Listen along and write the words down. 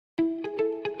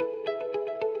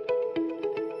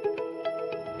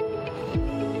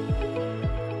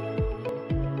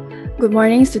Good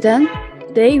morning, student.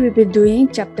 Today we'll be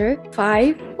doing chapter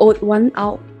 5, odd one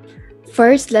out.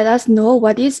 First, let us know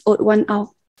what is odd one out.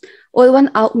 Odd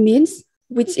one out means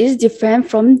which is different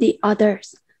from the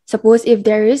others. Suppose if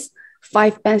there is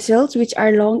 5 pencils which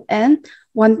are long and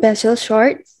 1 pencil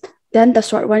short, then the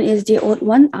short one is the odd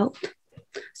one out.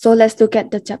 So let's look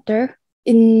at the chapter.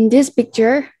 In this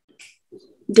picture,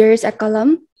 there is a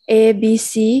column A, B,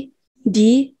 C,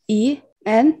 D, E,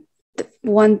 and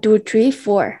 1, 2, 3,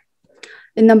 4.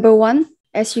 In number 1,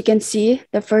 as you can see,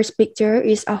 the first picture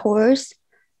is a horse,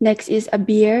 next is a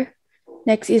bear,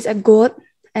 next is a goat,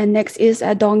 and next is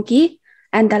a donkey,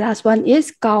 and the last one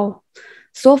is cow.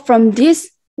 So from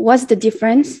this, what's the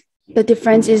difference? The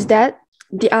difference is that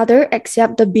the other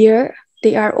except the bear,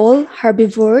 they are all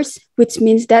herbivores, which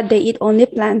means that they eat only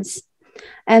plants.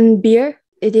 And bear,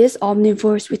 it is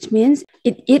omnivores, which means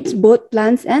it eats both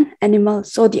plants and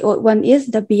animals. So the odd one is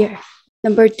the bear.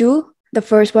 Number 2, the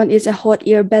first one is a hot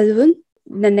air balloon.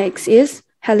 The next is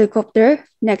helicopter.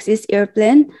 Next is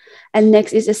airplane. And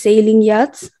next is a sailing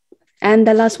yacht. And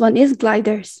the last one is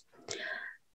gliders.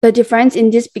 The difference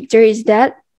in this picture is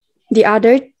that the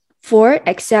other 4,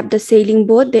 except the sailing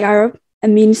boat, they are a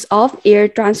means of air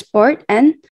transport.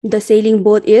 And the sailing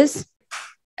boat is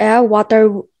a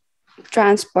water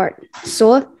transport.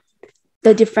 So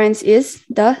the difference is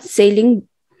the sailing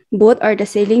boat or the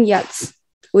sailing yachts,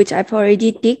 which I've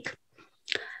already ticked.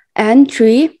 And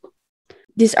 3,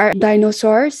 these are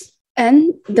dinosaurs.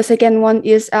 And the second one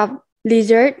is a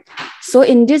lizard. So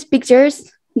in these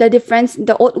pictures, the difference,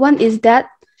 the odd one is that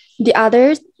the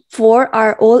other 4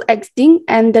 are all extinct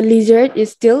and the lizard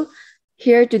is still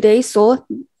here today. So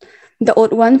the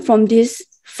odd one from this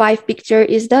 5 picture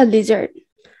is the lizard.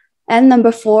 And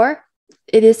number 4,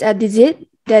 it is a digit,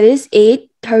 that is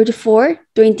 8, 34,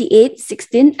 28,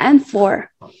 16, and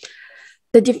 4.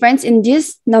 The difference in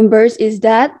these numbers is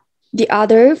that the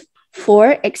other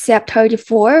 4 except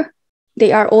 34,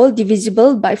 they are all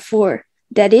divisible by 4.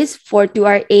 That is 4 2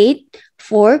 are 8,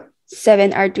 4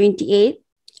 7 are 28,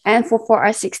 and 4 4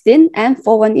 are 16, and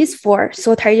 4 1 is 4.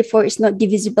 So 34 is not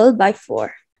divisible by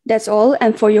 4. That's all.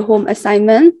 And for your home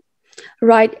assignment,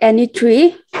 write any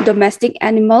 3 domestic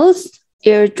animals,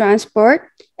 air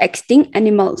transport, extinct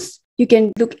animals. You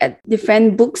can look at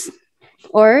different books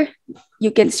or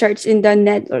you can search in the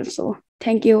net also.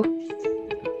 Thank you.